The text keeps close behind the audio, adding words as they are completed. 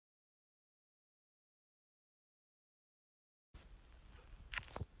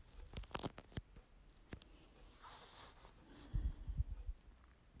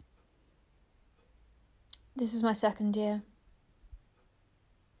This is my second year.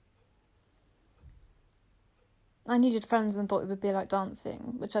 I needed friends and thought it would be like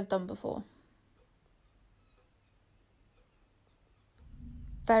dancing, which I've done before.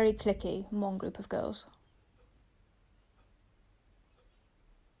 Very cliquey, one group of girls.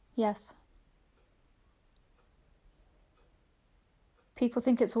 Yes. People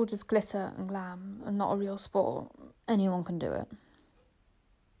think it's all just glitter and glam and not a real sport. Anyone can do it.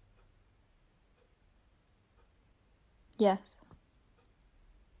 Yes.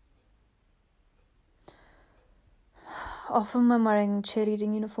 Often when wearing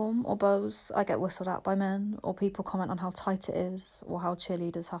cheerleading uniform or bows, I get whistled at by men, or people comment on how tight it is, or how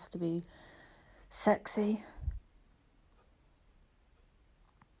cheerleaders have to be sexy.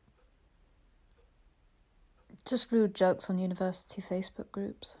 Just rude jokes on university Facebook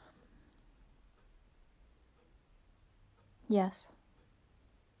groups. Yes.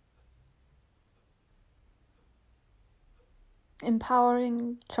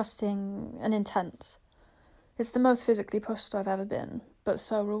 Empowering, trusting, and intense. It's the most physically pushed I've ever been, but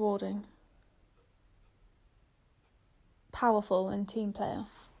so rewarding. Powerful and team player.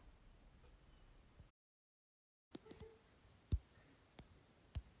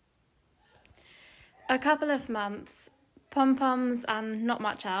 A couple of months, pom-poms and not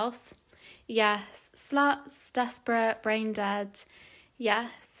much else. Yes, sluts, desperate, brain dead.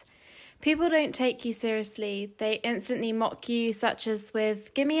 Yes. People don't take you seriously. They instantly mock you, such as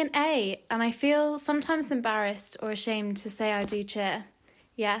with, "Give me an A," and I feel sometimes embarrassed or ashamed to say I do cheer.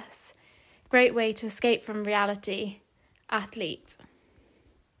 Yes. Great way to escape from reality. Athlete.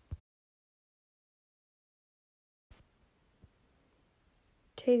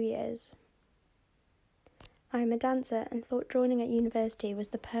 Two years. I am a dancer and thought joining at university was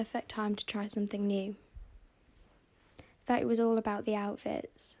the perfect time to try something new. That it was all about the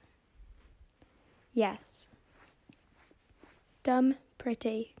outfits. Yes. Dumb,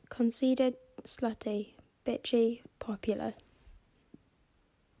 pretty, conceited, slutty, bitchy, popular.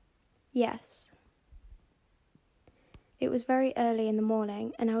 Yes. It was very early in the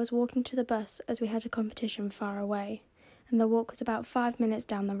morning and I was walking to the bus as we had a competition far away, and the walk was about 5 minutes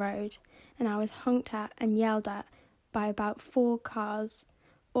down the road, and I was honked at and yelled at by about 4 cars,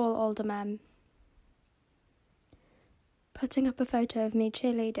 all older men. Putting up a photo of me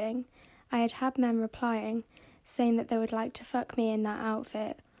cheerleading, I had had men replying, saying that they would like to fuck me in that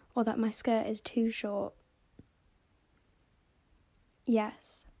outfit, or that my skirt is too short.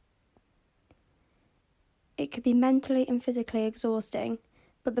 Yes. It could be mentally and physically exhausting,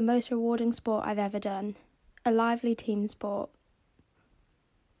 but the most rewarding sport I've ever done. A lively team sport.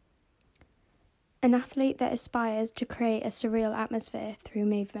 An athlete that aspires to create a surreal atmosphere through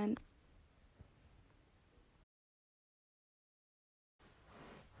movement.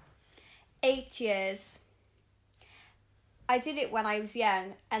 Eight years. I did it when I was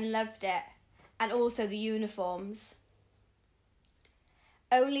young and loved it, and also the uniforms.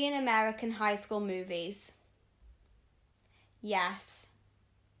 Only in American high school movies. Yes.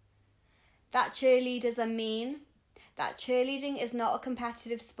 That cheerleaders are mean. That cheerleading is not a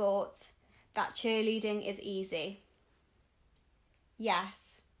competitive sport. That cheerleading is easy.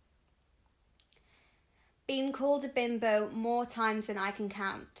 Yes. Been called a bimbo more times than I can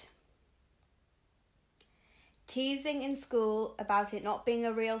count. Teasing in school about it not being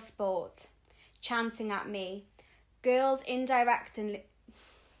a real sport. Chanting at me. Girls indirectly...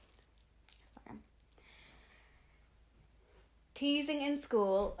 Teasing in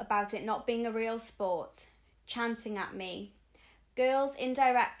school about it not being a real sport. Chanting at me. Girls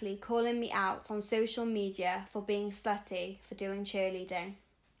indirectly calling me out on social media for being slutty for doing cheerleading.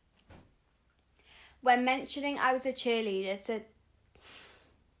 When mentioning I was a cheerleader to...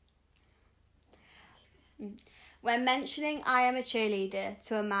 When mentioning I am a cheerleader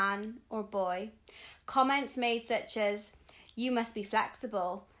to a man or boy, comments made such as, "You must be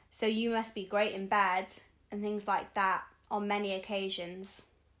flexible, so you must be great in bed," and things like that on many occasions.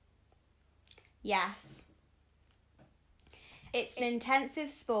 Yes. It's an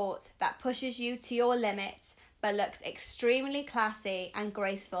intensive sport that pushes you to your limit, but looks extremely classy and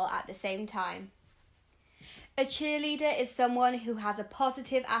graceful at the same time. A cheerleader is someone who has a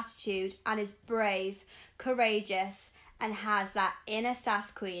positive attitude and is brave, courageous, and has that inner sass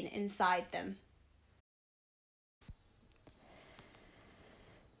queen inside them.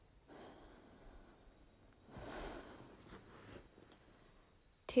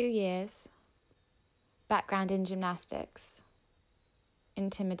 Two years. Background in gymnastics.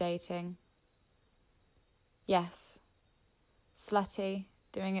 Intimidating. Yes. Slutty,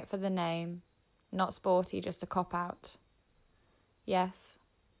 doing it for the name. Not sporty, just a cop-out. Yes.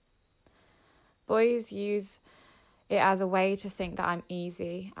 Boys use it as a way to think that I'm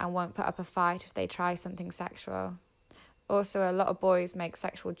easy and won't put up a fight if they try something sexual. Also, a lot of boys make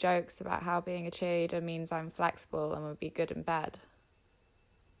sexual jokes about how being a cheerleader means I'm flexible and would be good in bed.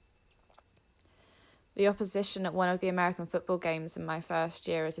 The opposition at one of the American football games in my first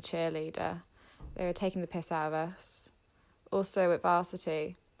year as a cheerleader, they were taking the piss out of us. Also at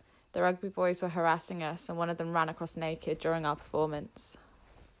varsity, the rugby boys were harassing us and one of them ran across naked during our performance.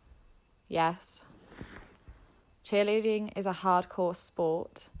 Yes. Cheerleading is a hardcore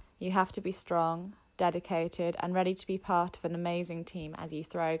sport. You have to be strong, dedicated, and ready to be part of an amazing team as you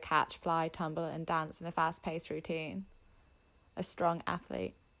throw, catch, fly, tumble, and dance in a fast-paced routine. A strong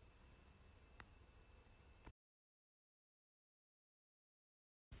athlete.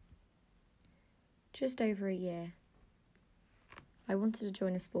 Just over a year. I wanted to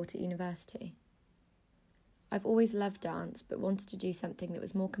join a sport at university. I've always loved dance, but wanted to do something that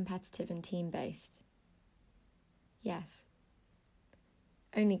was more competitive and team-based. Yes.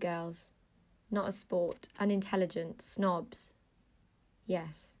 Only girls. Not a sport. Unintelligent. Snobs.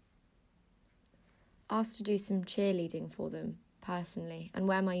 Yes. Asked to do some cheerleading for them, personally, and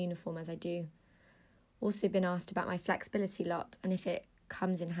wear my uniform as I do. Also been asked about my flexibility lot and if it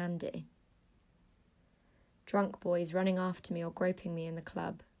comes in handy. Drunk boys running after me or groping me in the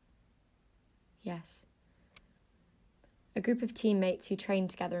club. Yes. A group of teammates who train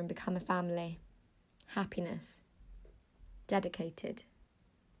together and become a family. Happiness. Dedicated.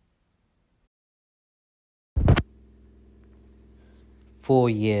 "4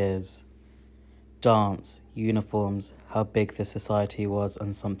 years. Dance, uniforms, how big the society was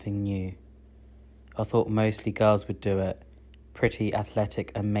and something new. I thought mostly girls would do it. Pretty,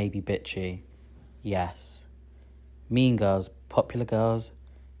 athletic and maybe bitchy. Yes. Mean girls, popular girls,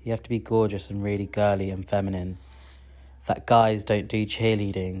 you have to be gorgeous and really girly and feminine. That guys don't do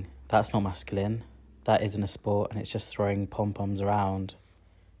cheerleading, that's not masculine. That isn't a sport and it's just throwing pom-poms around.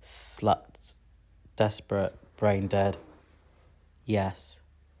 Sluts. Desperate. Brain dead. Yes.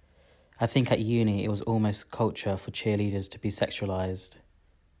 I think at uni it was almost culture for cheerleaders to be sexualised.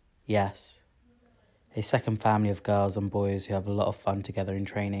 Yes. A second family of girls and boys who have a lot of fun together in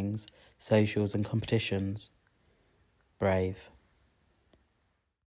trainings, socials and competitions. Brave.